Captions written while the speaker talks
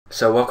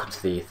So welcome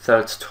to the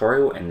third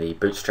tutorial in the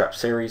Bootstrap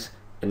series.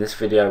 In this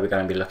video we're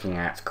going to be looking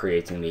at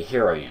creating the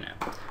hero unit.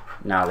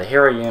 Now the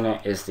hero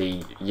unit is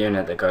the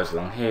unit that goes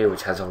along here,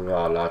 which has all of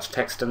our large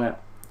text in it,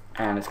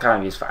 and it's kind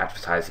of used for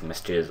advertising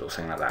messages or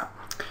something like that.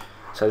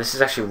 So this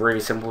is actually really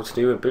simple to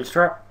do with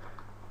Bootstrap.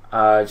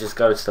 Just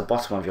go to the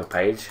bottom of your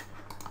page,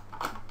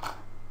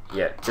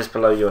 just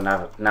below your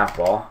nav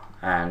bar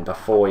and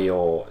before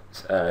your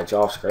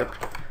JavaScript,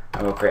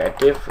 and we'll create a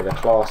div with a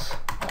class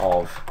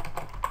of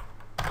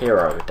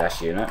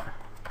hero-unit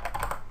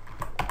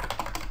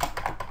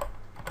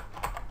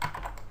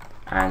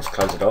and just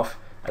close it off.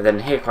 And then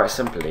here, quite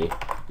simply,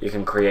 you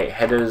can create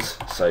headers.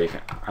 So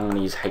I'm going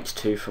to use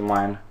h2 for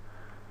mine,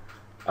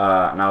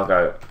 and I'm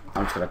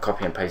just going to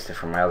copy and paste it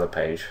from my other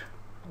page,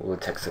 all the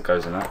text that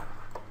goes in it.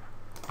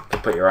 You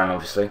can put your own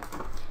obviously,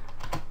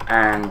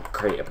 and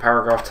create a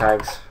paragraph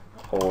tags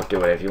or do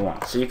whatever you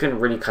want. So you can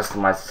really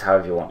customize this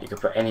however you want. You can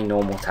put any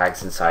normal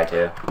tags inside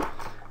here,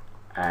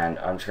 and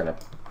I'm just going to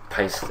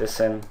paste this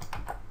in.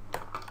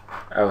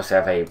 I also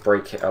have a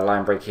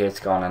line break here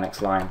to go on the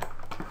next line.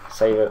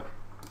 Save it,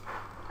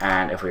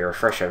 and if we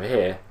refresh over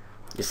here,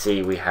 you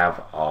see we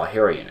have our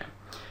hero unit.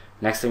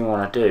 Next thing we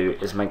want to do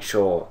is make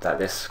sure that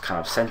this kind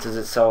of centers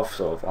itself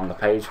sort of on the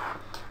page,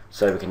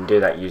 so we can do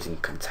that using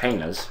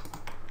containers.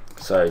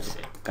 So just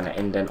going to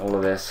indent all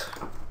of this,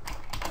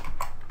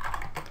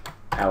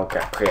 and we'll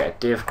create a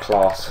div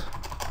class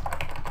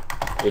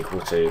equal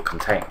to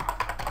container,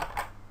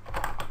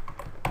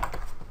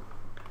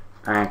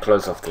 and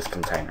close off this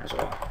container as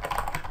well.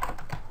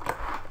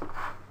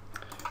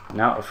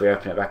 Now if we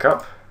open it back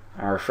up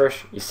and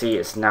refresh, you see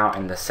it's now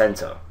in the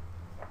center.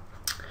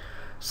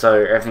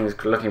 So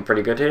everything's looking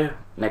pretty good here.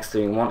 Next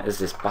thing we want is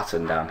this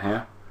button down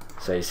here.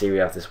 So you see we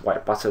have this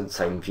white button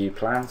saying view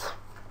plans.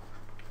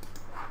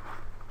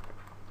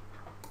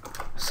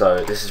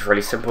 So this is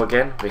really simple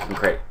again. We can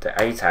create the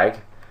a tag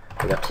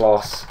with a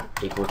class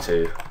equal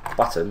to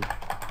button,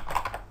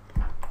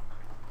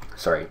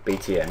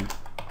 btn,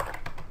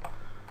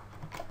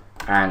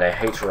 and a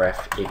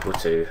href equal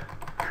to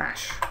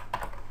hash.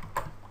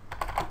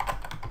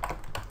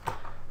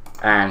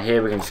 And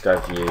here we can just go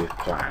view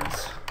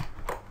plans.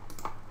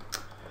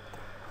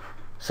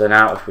 So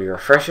now if we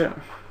refresh it,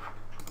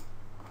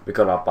 we've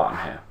got our button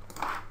here.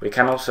 We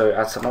can also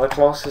add some other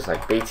classes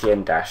like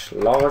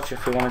btn-large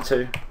if we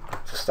wanted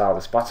to style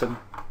this button.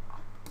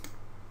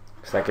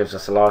 So that gives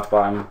us a large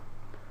button.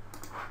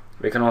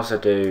 We can also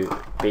do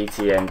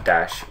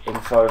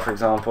btn-info for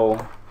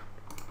example,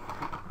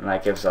 and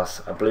that gives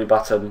us a blue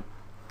button.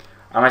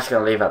 I'm actually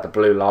going to leave out the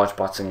blue large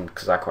button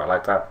because I quite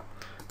like that.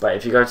 But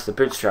if you go to the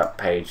Bootstrap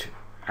page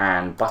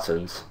and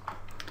buttons,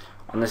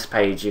 on this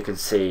page you can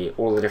see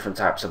all the different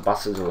types of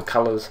buttons, all the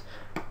colors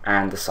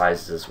and the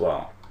sizes as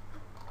well.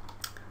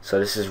 So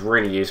this is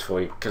really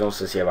useful. You can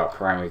also see about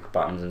primary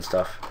buttons and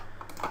stuff,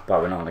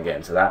 but we're not going to get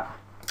into that.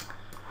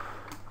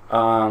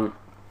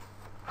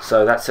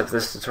 So that's it for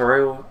this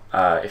tutorial.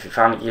 If you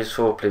found it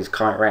useful, please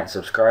comment, rate and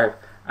subscribe,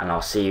 and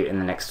I'll see you in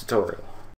the next tutorial.